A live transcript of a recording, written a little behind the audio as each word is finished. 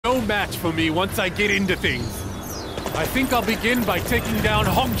match for me once I get into things. I think I'll begin by taking down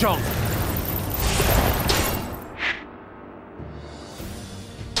Hongzhong.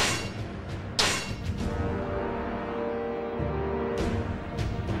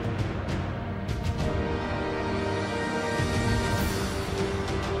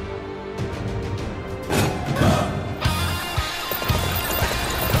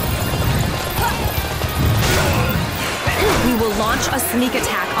 A sneak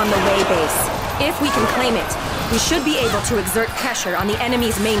attack on the Wei base. If we can claim it, we should be able to exert pressure on the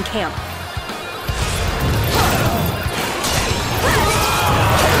enemy's main camp.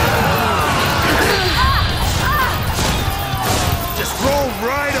 Just roll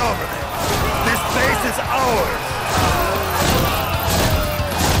right over it. This base is ours.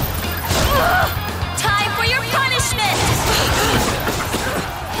 Time for your punishment!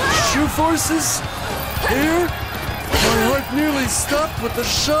 Shu forces? Here? My heart nearly stopped with the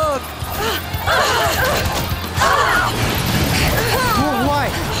shock. Why?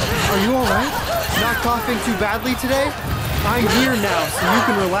 Are you alright? Not coughing too badly today? I'm here now, so you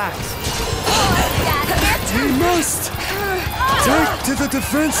can relax. We must take to the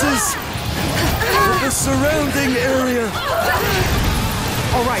defenses of the surrounding area.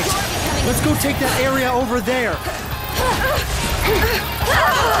 Alright, let's go take that area over there.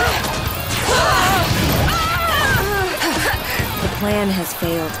 The plan has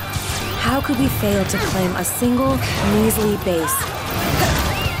failed. How could we fail to claim a single, measly base?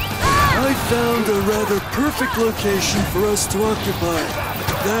 I found a rather perfect location for us to occupy.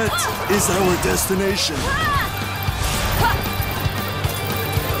 That is our destination.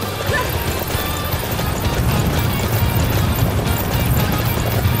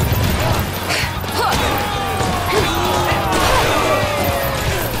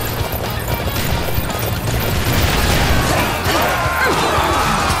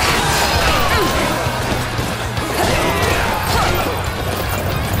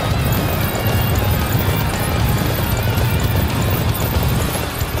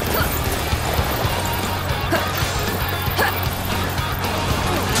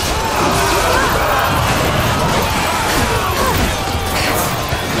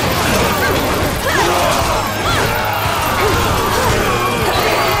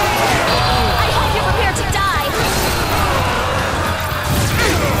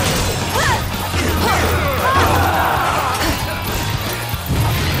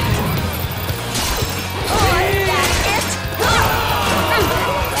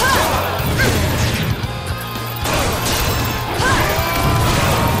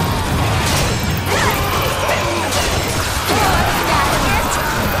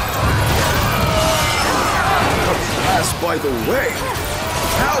 By the way,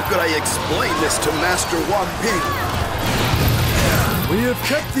 how could I explain this to Master Wang Ping? We have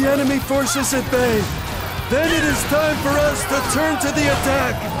kept the enemy forces at bay. Then it is time for us to turn to the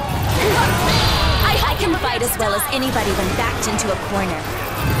attack. I can fight as well as anybody when backed into a corner.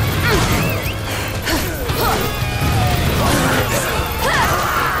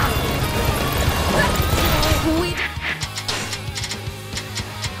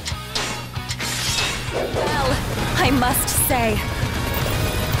 Well, I must say,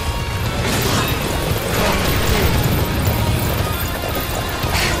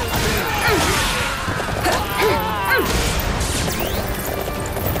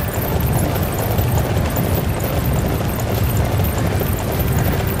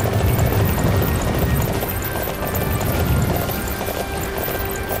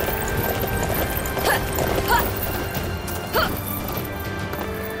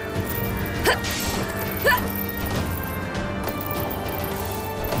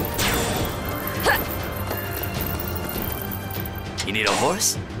 You need a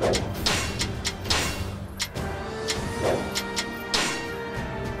horse?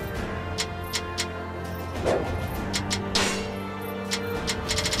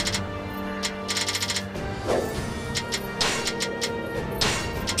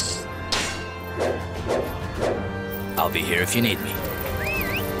 I'll be here if you need me.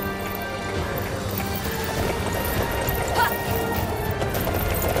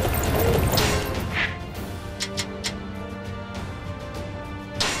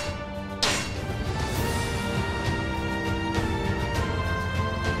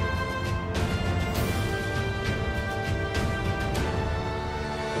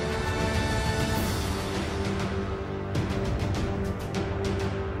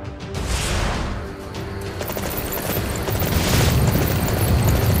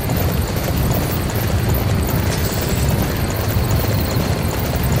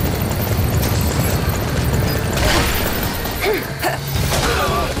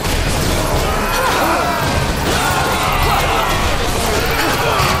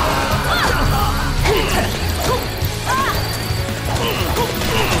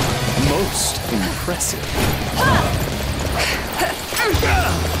 impressive.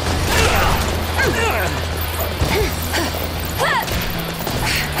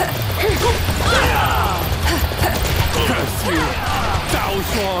 Curse you,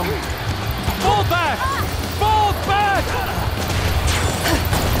 Shuang! Fall back! Fall back!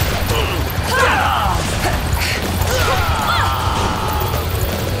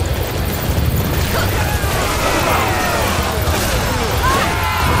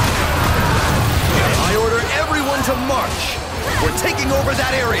 I order everyone to march! We're taking over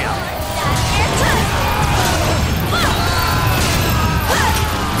that area!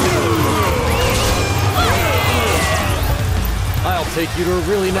 I'll take you to a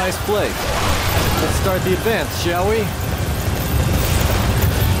really nice place. Let's start the advance, shall we?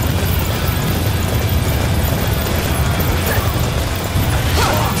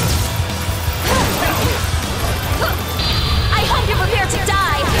 I hope you're prepared to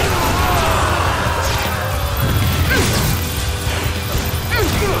die!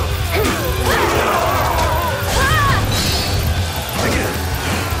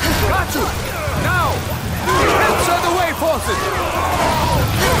 Got you! Now! Answer the way forces!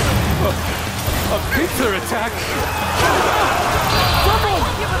 A pizza attack? Someone!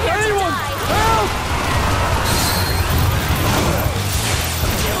 Anyone! Help!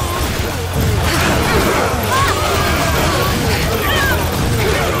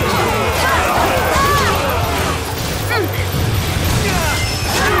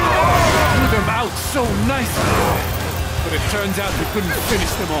 Blew them out so nicely! But it turns out we couldn't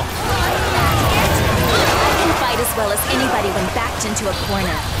finish them off. I can fight as well as anybody when backed into a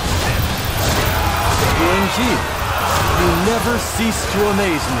corner. Yuanji, you never cease to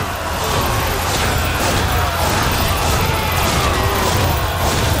amaze me.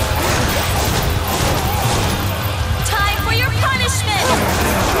 Time for your punishment!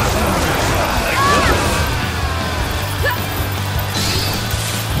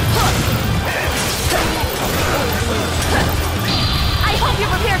 I hope you're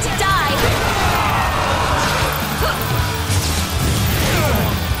prepared to die!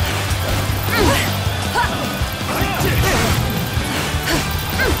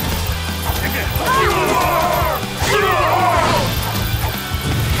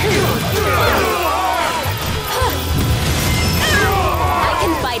 I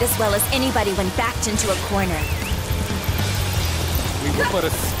can fight as well as anybody when backed into a corner. We were but a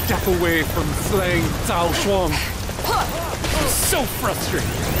step away from slaying Shuang. It was so frustrating.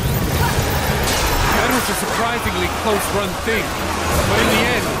 That was a surprisingly close-run thing. But in the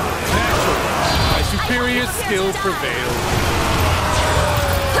end, naturally, my superior skill prevailed.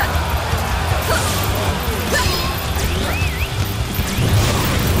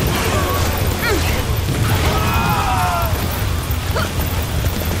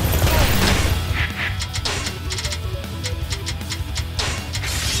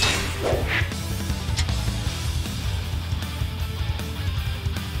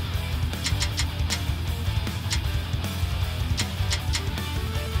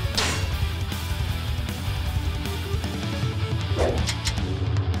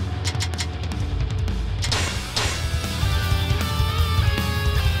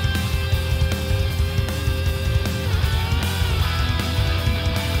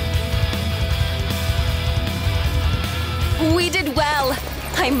 We did well,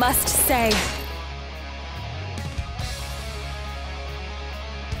 I must say.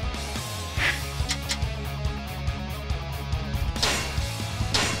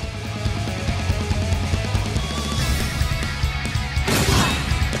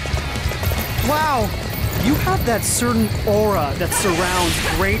 Wow! You have that certain aura that surrounds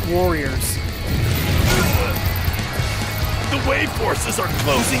great warriors. The wave forces are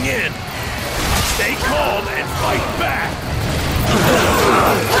closing in. Stay calm and fight back.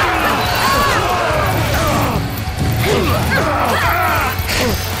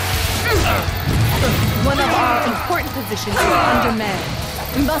 One of our important positions is under manned.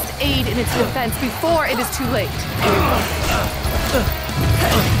 We must aid in its defense before it is too late.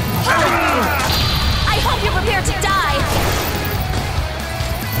 I hope you're prepared to die!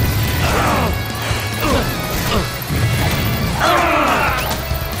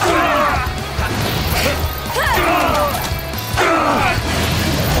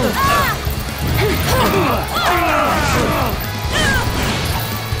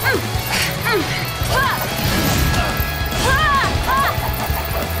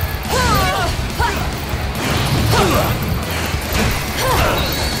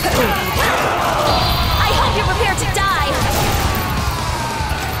 I hope you're prepared to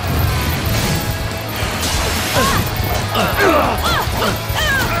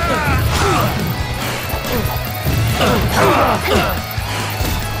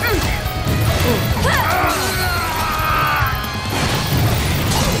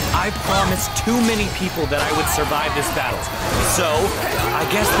too many people that I would survive this battle. So, I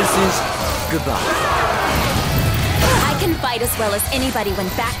guess this is goodbye. I can fight as well as anybody when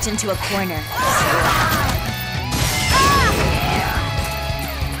backed into a corner.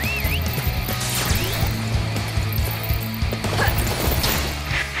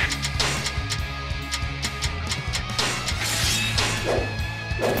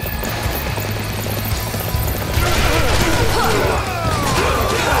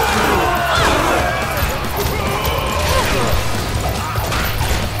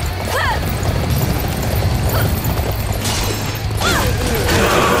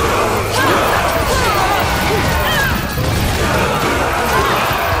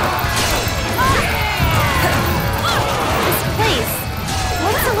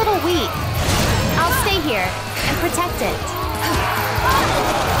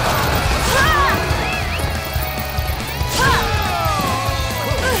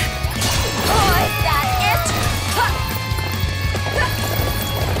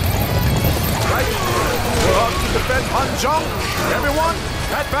 Everyone,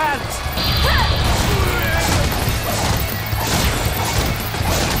 advance!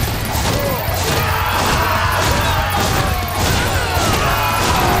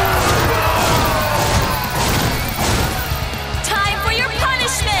 Time for your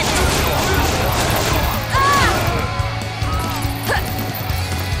punishment!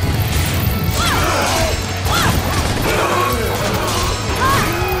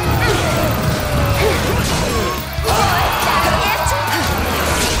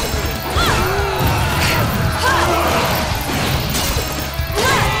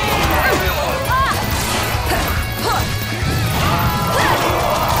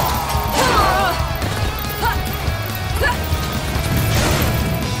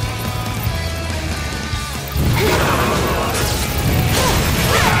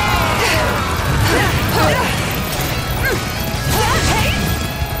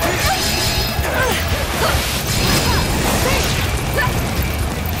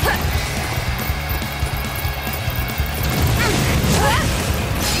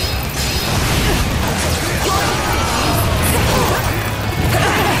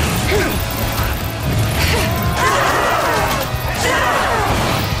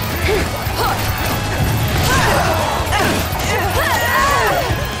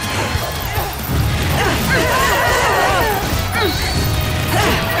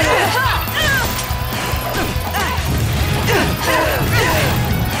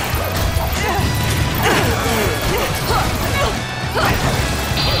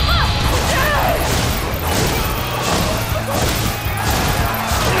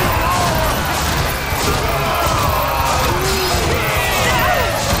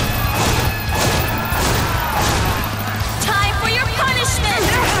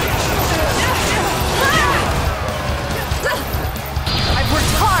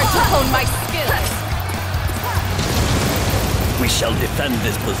 We shall defend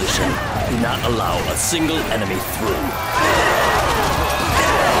this position. Do not allow a single enemy through.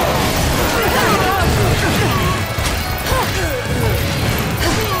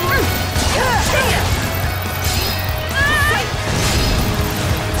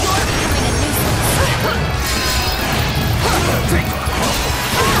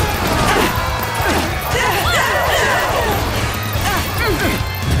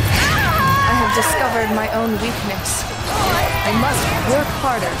 I have discovered my own weakness. I must work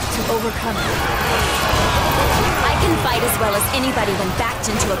harder to overcome it. I can fight as well as anybody when backed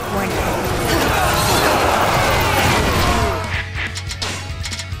into a corner.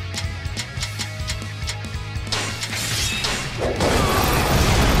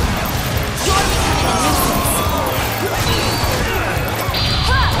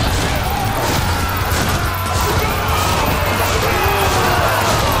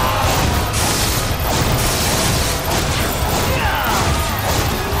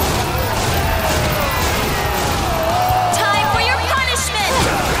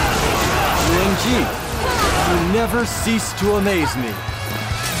 You never cease to amaze me.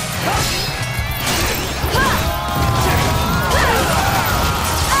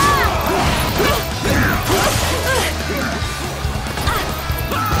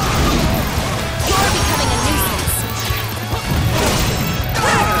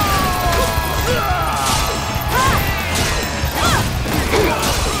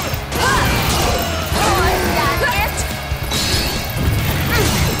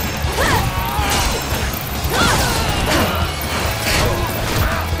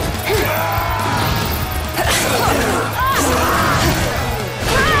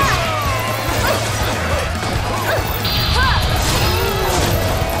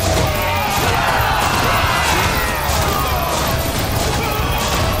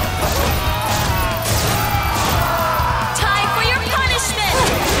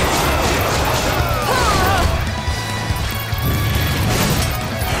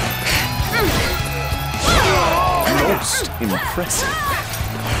 Impressive.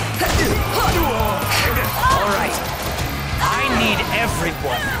 All right. I need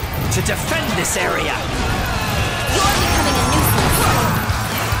everyone to defend this area. You're becoming a nuisance.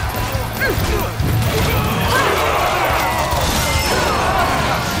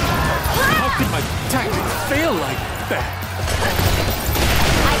 How could my tactics fail like that?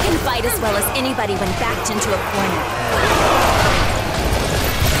 I can fight as well as anybody when backed into a corner.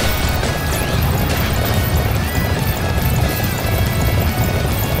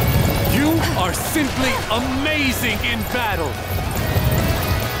 You are simply amazing in battle!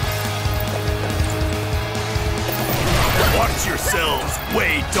 Watch yourselves,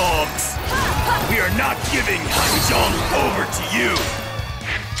 Wei dogs! We are not giving Hanzhong over to you!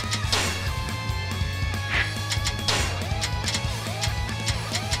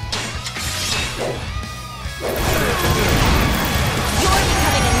 You're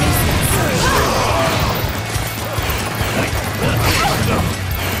becoming a nuisance.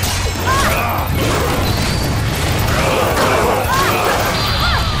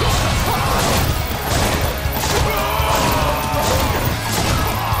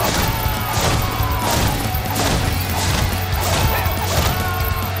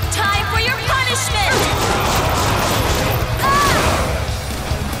 Time for your punishment!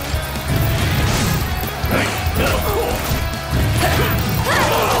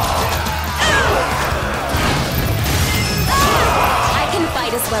 I can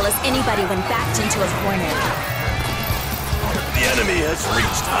fight as well as anybody when backed into a corner. The enemy has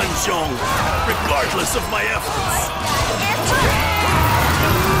reached Hanzhong, regardless of my efforts.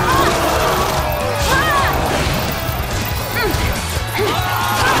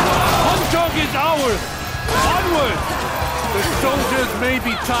 Hanzhong is ours! Onward! The soldiers may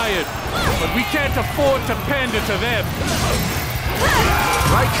be tired, but we can't afford to pander to them.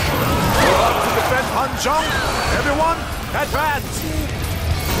 Right! We're up to defend Hanzhong! Everyone, advance!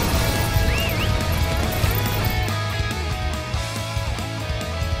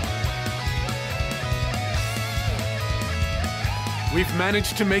 We've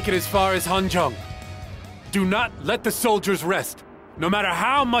managed to make it as far as Hanzhong. Do not let the soldiers rest, no matter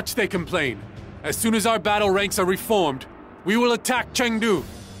how much they complain. As soon as our battle ranks are reformed, we will attack Chengdu.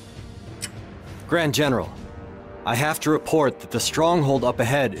 Grand General, I have to report that the stronghold up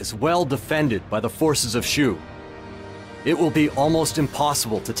ahead is well defended by the forces of Shu. It will be almost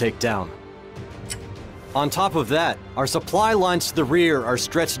impossible to take down. On top of that, our supply lines to the rear are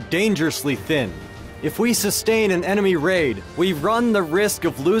stretched dangerously thin. If we sustain an enemy raid, we run the risk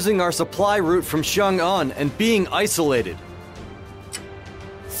of losing our supply route from Xiang'an and being isolated.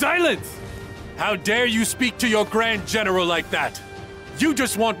 Silence! How dare you speak to your Grand General like that? You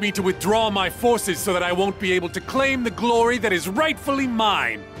just want me to withdraw my forces so that I won't be able to claim the glory that is rightfully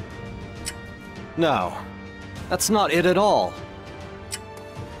mine. No, that's not it at all.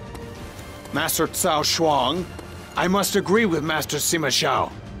 Master Cao Shuang, I must agree with Master Sima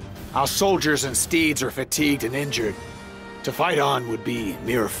Xiahou. Our soldiers and steeds are fatigued and injured. To fight on would be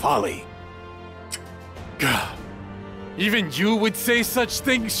mere folly. Gah. Even you would say such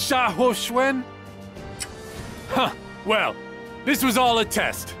things, Xiahou Xuan? Huh, well, this was all a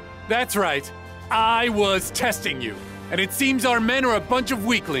test. That's right, I was testing you. And it seems our men are a bunch of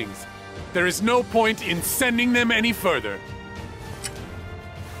weaklings. There is no point in sending them any further.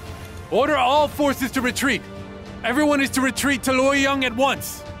 Order all forces to retreat. Everyone is to retreat to Luoyang at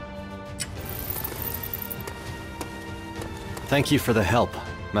once. Thank you for the help,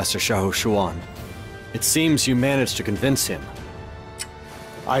 Master Xiahou Xuan. It seems you managed to convince him.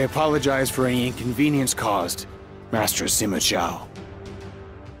 I apologize for any inconvenience caused, Master Sima Xiahou.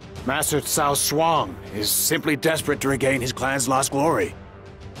 Master Cao Shuang is simply desperate to regain his clan's lost glory.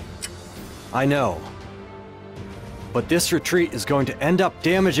 I know. But this retreat is going to end up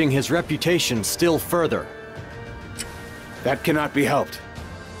damaging his reputation still further. That cannot be helped.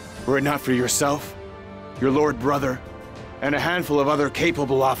 Were it not for yourself, your lord brother, and a handful of other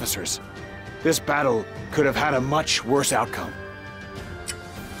capable officers, this battle could have had a much worse outcome.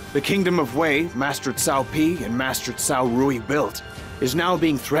 The Kingdom of Wei, Master Cao Pi and Master Cao Rui built, is now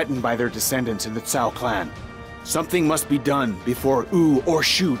being threatened by their descendants in the Cao clan. Something must be done before Wu or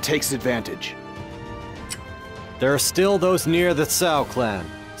Shu takes advantage. There are still those near the Cao clan,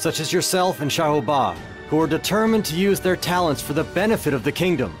 such as yourself and Xiahou Ba, who are determined to use their talents for the benefit of the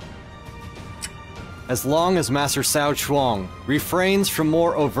kingdom. As long as Master Cao Shuang refrains from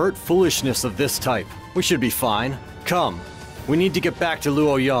more overt foolishness of this type, we should be fine. Come, we need to get back to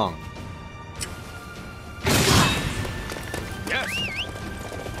Luoyang. Yes.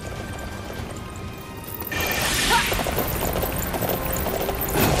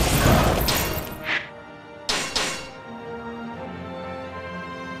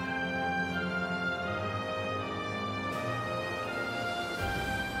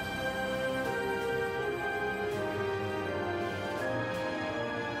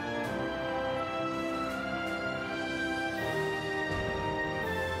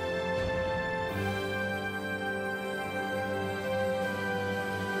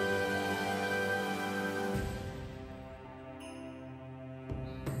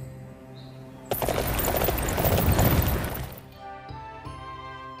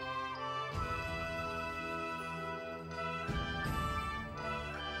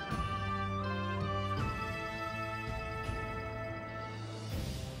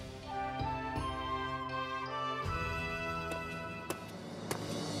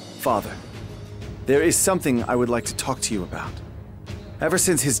 Father, there is something I would like to talk to you about. Ever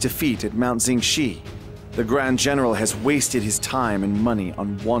since his defeat at Mount Xingshi, the Grand General has wasted his time and money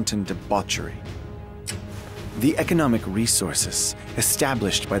on wanton debauchery. The economic resources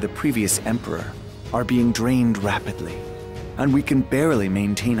established by the previous emperor are being drained rapidly, and we can barely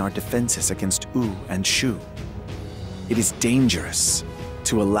maintain our defenses against Wu and Shu. It is dangerous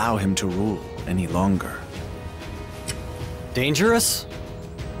to allow him to rule any longer. Dangerous?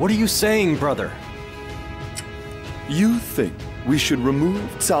 What are you saying, brother? You think we should remove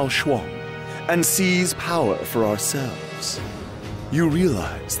Cao Shuang and seize power for ourselves? You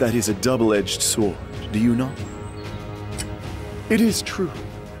realize that is a double-edged sword, do you not? It is true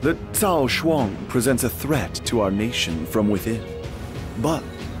that Cao Shuang presents a threat to our nation from within. But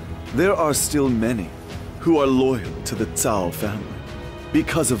there are still many who are loyal to the Cao family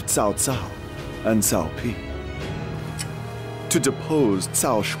because of Cao Cao and Cao Pi. To depose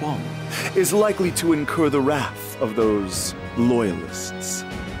Cao Shuang is likely to incur the wrath of those loyalists.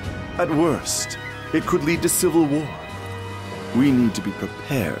 At worst, it could lead to civil war. We need to be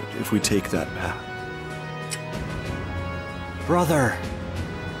prepared if we take that path. Brother.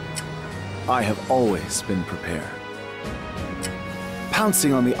 I have always been prepared.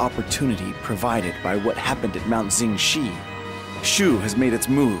 Pouncing on the opportunity provided by what happened at Mount Xingshi, Shu has made its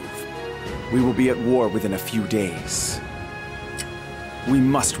move. We will be at war within a few days. We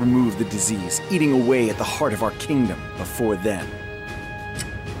must remove the disease eating away at the heart of our kingdom before then.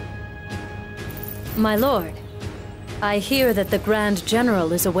 My lord, I hear that the Grand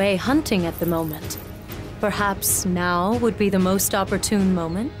General is away hunting at the moment. Perhaps now would be the most opportune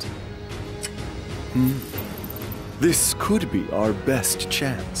moment? This could be our best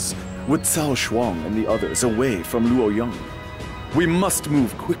chance, with Cao Shuang and the others away from Luoyang. We must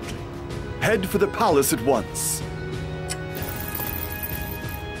move quickly. Head for the palace at once.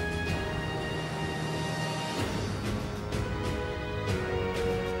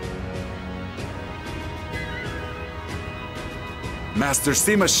 Master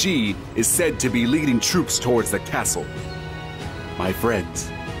Sima Yi is said to be leading troops towards the castle. My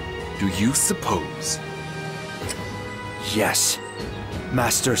friends, do you suppose? Yes.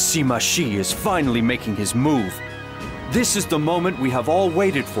 Master Sima Yi is finally making his move. This is the moment we have all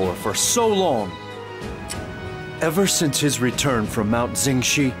waited for so long. Ever since his return from Mount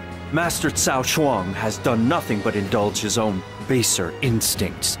Xingshi, Master Cao Shuang has done nothing but indulge his own baser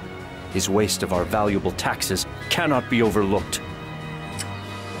instincts. His waste of our valuable taxes cannot be overlooked.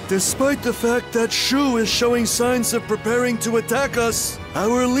 Despite the fact that Shu is showing signs of preparing to attack us,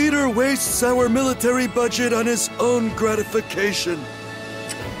 our leader wastes our military budget on his own gratification.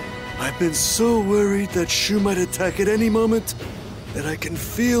 I've been so worried that Shu might attack at any moment that I can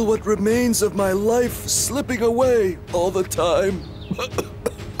feel what remains of my life slipping away all the time.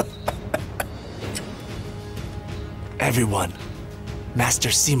 Everyone, Master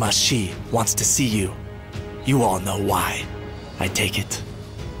Sima Yi wants to see you. You all know why, I take it.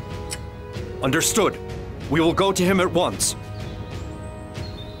 Understood. We will go to him at once.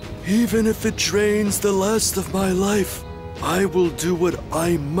 Even if it drains the last of my life, I will do what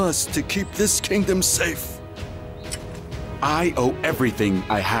I must to keep this kingdom safe. I owe everything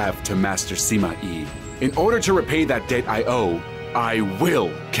I have to Master Sima Yi. In order to repay that debt I owe, I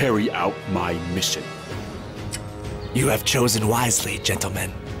will carry out my mission. You have chosen wisely,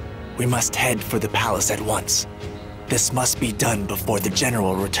 gentlemen. We must head for the palace at once. This must be done before the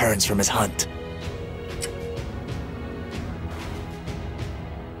general returns from his hunt.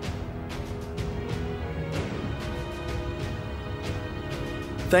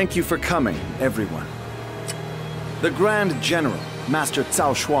 Thank you for coming, everyone. The Grand General, Master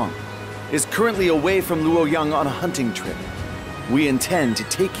Cao Shuang, is currently away from Luoyang on a hunting trip. We intend to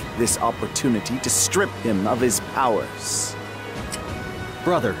take this opportunity to strip him of his powers.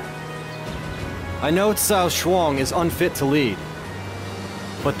 Brother, I know Cao Shuang is unfit to lead,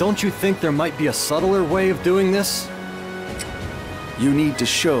 but don't you think there might be a subtler way of doing this? You need to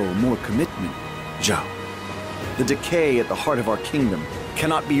show more commitment, Zhao. The decay at the heart of our kingdom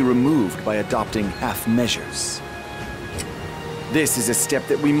cannot be removed by adopting half measures. This is a step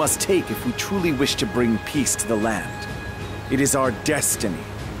that we must take if we truly wish to bring peace to the land. It is our destiny.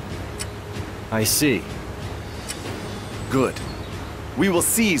 I see. Good. We will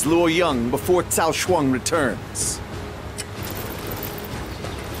seize Luoyang before Cao Shuang returns.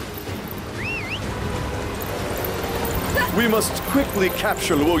 We must quickly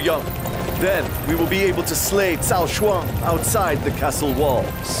capture Luoyang. Then we will be able to slay Cao Shuang outside the castle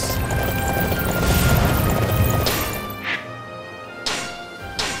walls.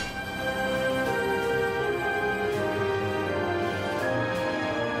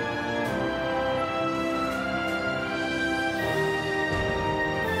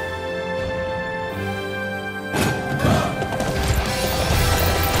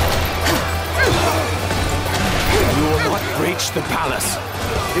 reach the palace.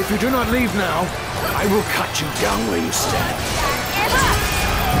 If you do not leave now, I will cut you down where you stand.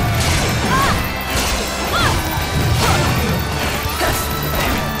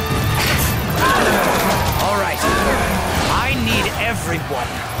 All right. I need everyone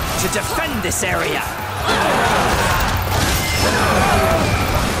to defend this area.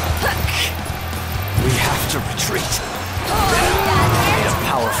 We have to retreat. Made a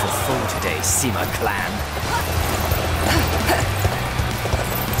powerful foe today, Sima clan.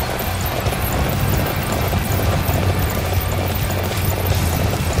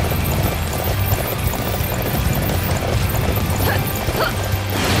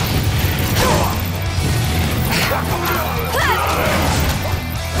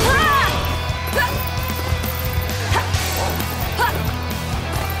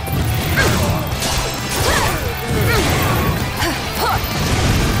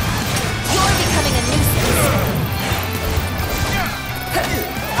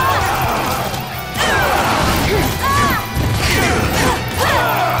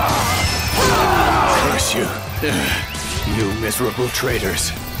 You miserable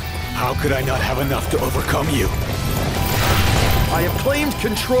traitors. How could I not have enough to overcome you? I have claimed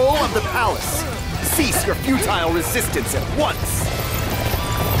control of the palace. Cease your futile resistance at once.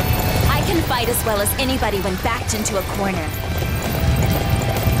 I can fight as well as anybody when backed into a corner.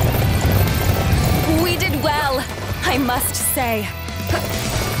 We did well, I must say.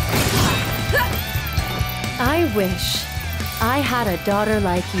 I wish I had a daughter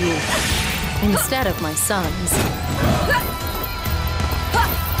like you, instead of my sons.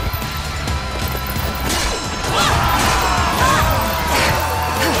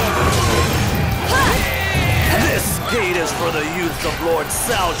 This gate is for the youth of Lord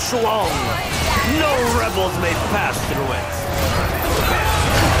Shuang. No rebels may pass through it.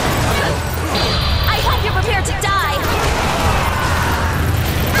 I hope you're prepared to die!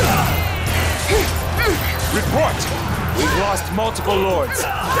 Report! We've lost multiple lords.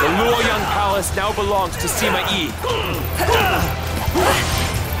 The Luoyang Palace now belongs to Sima Yi.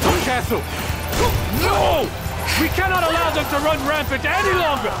 The castle! No! We cannot allow them to run rampant any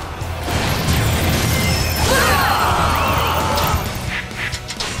longer!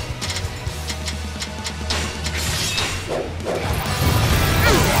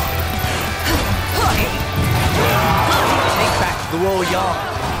 Take back Luoyang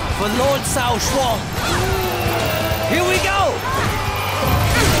for Lord Shuang. Here we go!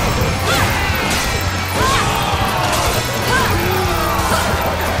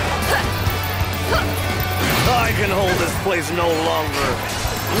 I can hold this place no longer.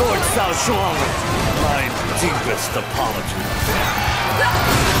 Lord Shuang, my deepest apologies.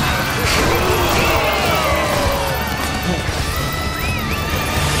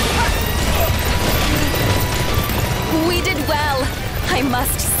 We did well, I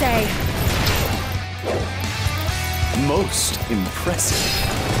must say. Most impressive.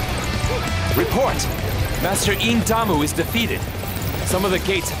 Report! Master In Damu is defeated. Some of the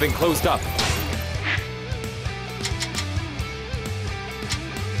gates have been closed up.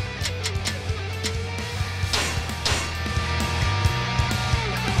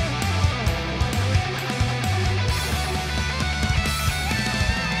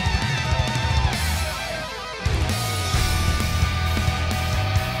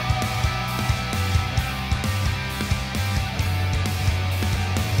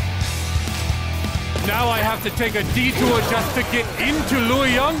 Now I have to take a detour just to get into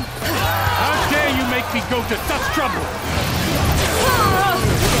Luoyang? How dare you make me go to such trouble?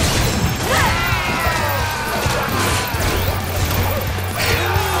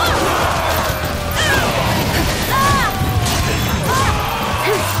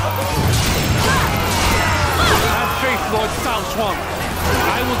 Have faith, Lord Shuang.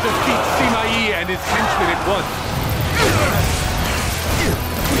 I will defeat Sima Yi and his henchmen at once.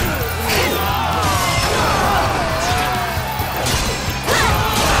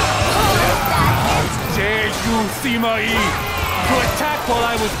 Dare you, Sima Yi, to attack while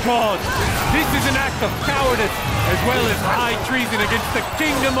I was gone? This is an act of cowardice, as well as high treason against the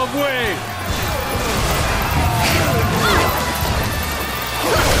Kingdom of Wei!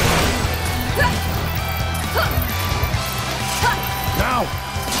 Now,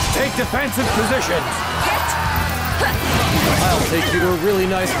 take defensive positions. I'll take you to a really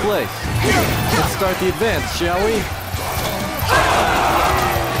nice place. Let's start the advance, shall we?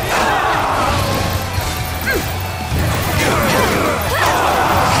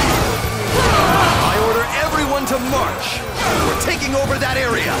 I order everyone to march. We're taking over that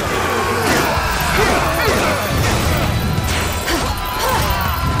area.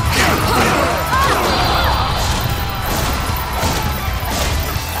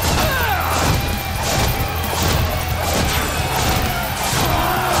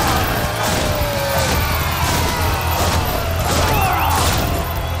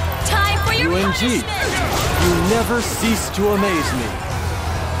 Yuanji, you never cease to amaze me.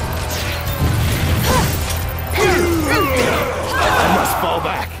 I must fall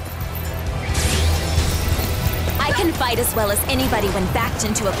back. I can fight as well as anybody when backed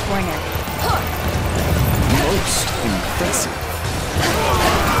into a corner. Most impressive.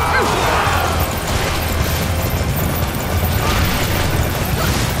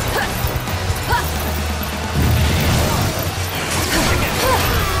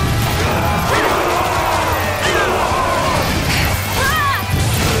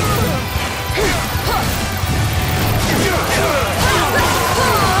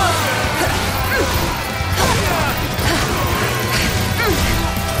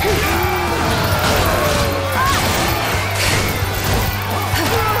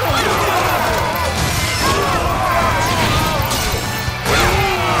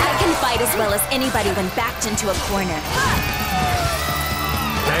 As well as anybody when backed into a corner.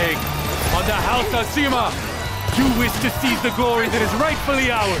 Hey, on the house of Sima, you wish to seize the glory that is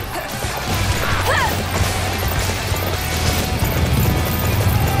rightfully ours.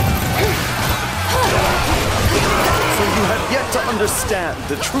 So you have yet to understand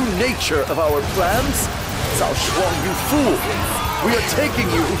the true nature of our plans? Cao Shuang, you fool! We are taking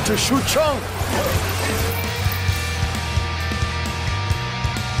you to Shuang!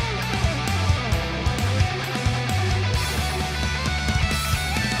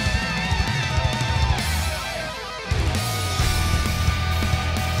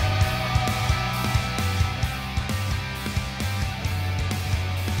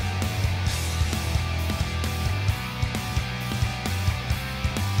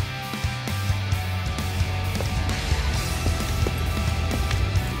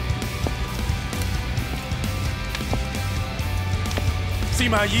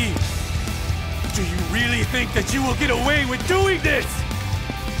 Sima Yi, do you really think that you will get away with doing this?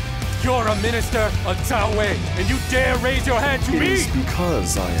 You're a minister of Cao Wei, and you dare raise your hand to me? It is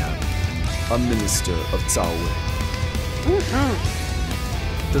because I am a minister of Cao Wei.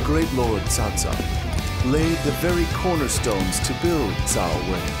 The great Lord Cao Cao laid the very cornerstones to build Cao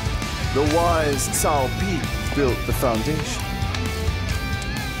Wei. The wise Cao Bi built the foundation.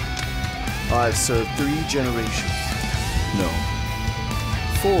 I've served 3 generations. No.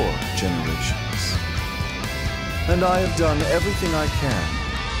 4 generations. And I have done everything I can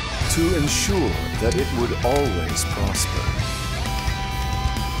to ensure that it would always prosper.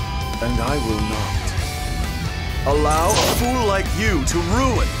 And I will not allow a fool like you to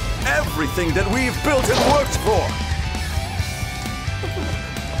ruin everything that we've built and worked for.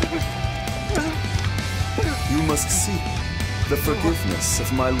 You must seek the forgiveness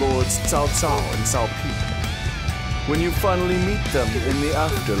of my lords Cao Cao and Cao Pi when you finally meet them in the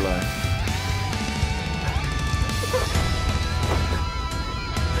afterlife.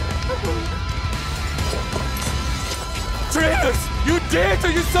 Traitors! You dare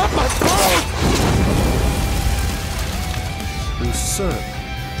to usurp my throne! Usurp,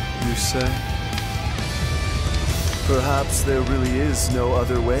 you say? Perhaps there really is no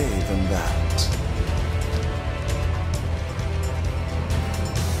other way than that.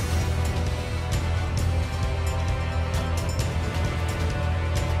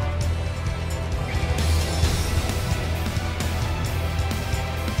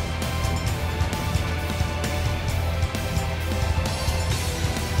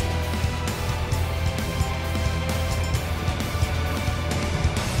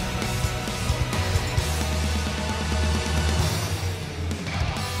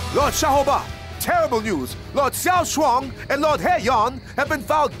 Lord Xiahou, terrible news! Lord Xiao Shuang and Lord He Yan have been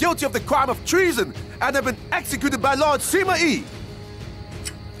found guilty of the crime of treason and have been executed by Lord Sima Yi!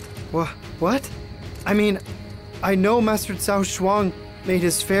 What? I mean, I know Master Cao Shuang made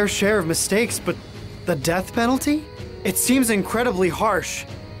his fair share of mistakes, but the death penalty? It seems incredibly harsh.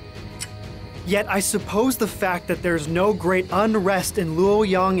 Yet I suppose the fact that there's no great unrest in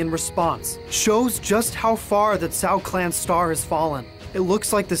Luoyang in response shows just how far the Cao clan's star has fallen. It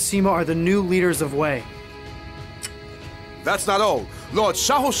looks like the Sima are the new leaders of Wei. That's not all. Lord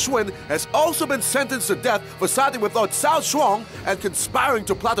Xiahou Xuan has also been sentenced to death for siding with Lord Cao Shuang and conspiring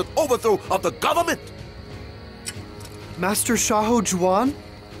to plot an overthrow of the government. Master Xiahou Juan?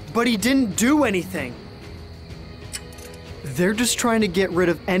 But he didn't do anything. They're just trying to get rid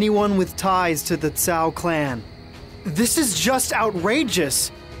of anyone with ties to the Cao clan. This is just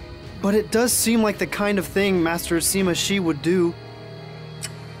outrageous. But it does seem like the kind of thing Master Sima Shi would do.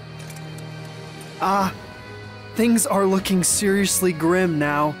 Things are looking seriously grim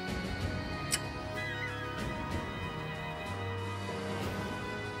now.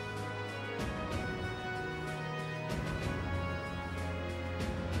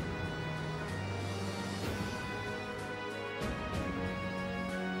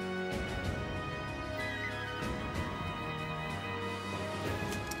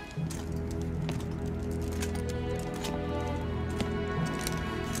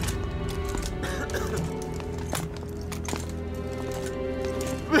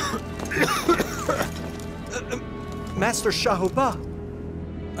 Master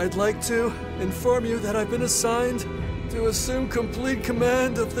Xiahou. I'd like to inform you that I've been assigned to assume complete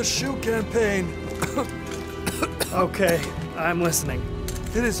command of the Shu campaign. Okay, I'm listening.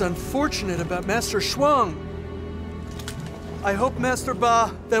 It is unfortunate about Master Shuang. I hope, Master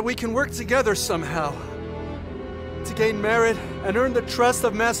Ba, that we can work together somehow to gain merit and earn the trust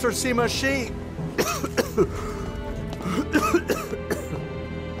of Master Sima Yi.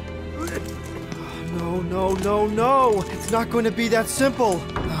 No. It's not going to be that simple.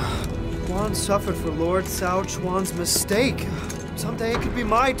 Juan suffered for Lord Cao Chuan's mistake. Someday it could be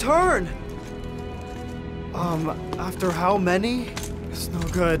my turn. After how many? It's no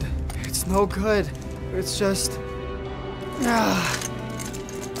good. It's no good. It's just...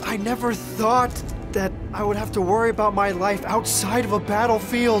 I never thought that I would have to worry about my life outside of a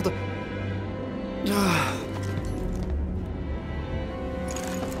battlefield.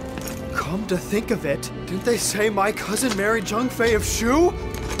 Come to think of it, didn't they say my cousin married Zheng Fei of Shu?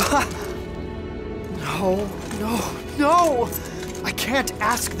 No! I can't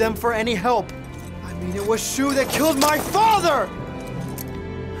ask them for any help. I mean, it was Shu that killed my father!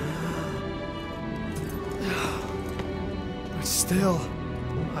 But still,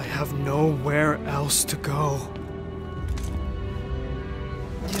 I have nowhere else to go.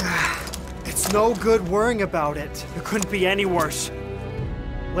 Yeah, it's no good worrying about it. It couldn't be any worse.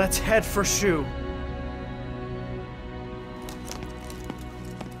 Let's head for Shu.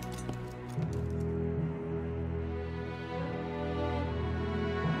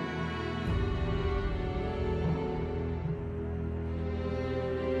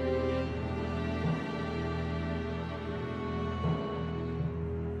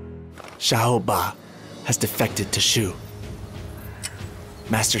 Xiahou Ba has defected to Shu.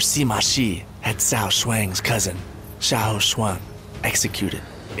 Master Sima Yi had Cao Shuang's cousin, Xiahou Shuang, executed.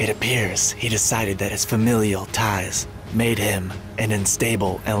 It appears he decided that his familial ties made him an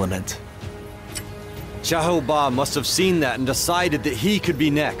unstable element. Xiahou Ba must have seen that and decided that he could be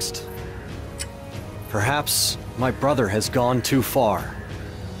next. Perhaps my brother has gone too far.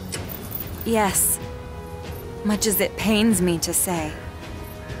 Yes. Much as it pains me to say.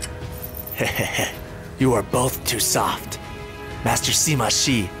 You are both too soft. Master Sima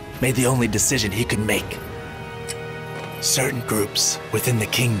Yi made the only decision he could make. Certain groups within the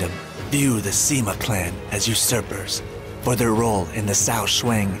kingdom view the Sima clan as usurpers for their role in the Cao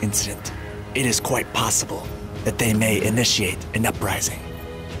Shuang incident. It is quite possible that they may initiate an uprising.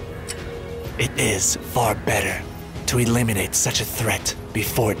 It is far better to eliminate such a threat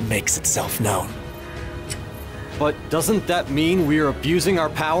before it makes itself known. But doesn't that mean we are abusing our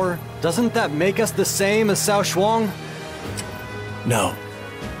power? Doesn't that make us the same as Cao Shuang? No.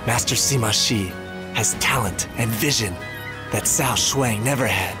 Master Sima Yi has talent and vision that Cao Shuang never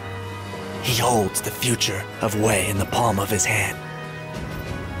had. He holds the future of Wei in the palm of his hand.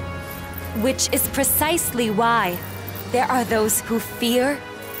 Which is precisely why there are those who fear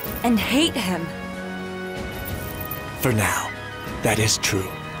and hate him. For now, that is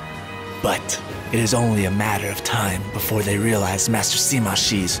true. But it is only a matter of time before they realize Master Sima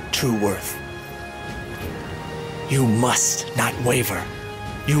Yi's true worth. You must not waver.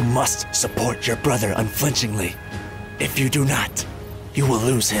 You must support your brother unflinchingly. If you do not, you will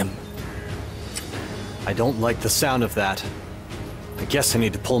lose him. I don't like the sound of that. I guess I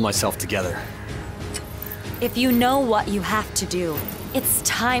need to pull myself together. If you know what you have to do, it's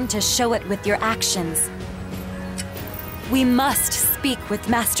time to show it with your actions. We must speak with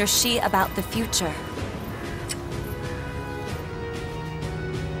Master Shi about the future.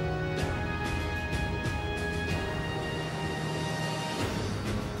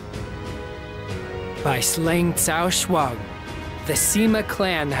 By slaying Cao Shuang, the Sima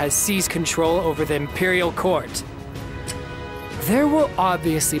clan has seized control over the Imperial Court. There will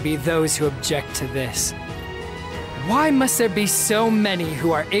obviously be those who object to this. Why must there be so many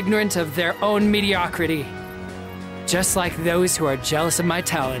who are ignorant of their own mediocrity? Just like those who are jealous of my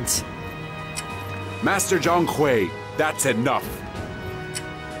talents. Master Zhang Hui, that's enough.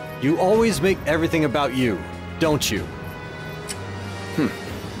 You always make everything about you, don't you?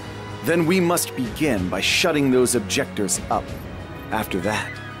 Then we must begin by shutting those objectors up. After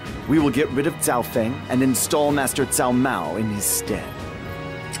that, we will get rid of Cao Feng and install Master Cao Mao in his stead.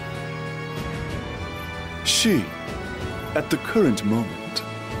 Shi, at the current moment,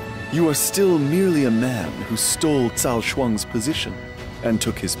 you are still merely a man who stole Cao Shuang's position and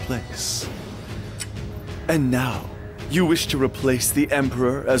took his place. And now, you wish to replace the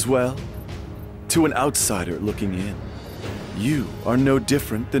Emperor as well? To an outsider looking in, you are no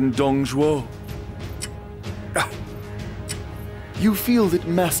different than Dong Zhuo. You feel that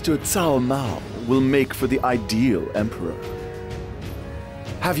Master Cao Mao will make for the ideal emperor.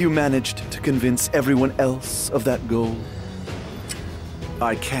 Have you managed to convince everyone else of that goal?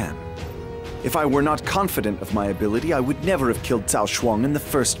 I can. If I were not confident of my ability, I would never have killed Cao Shuang in the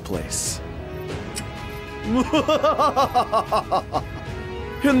first place.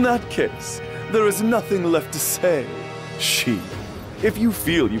 In that case, there is nothing left to say. Xi, if you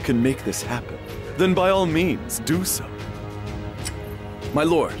feel you can make this happen, then by all means do so. My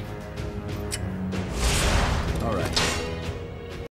lord,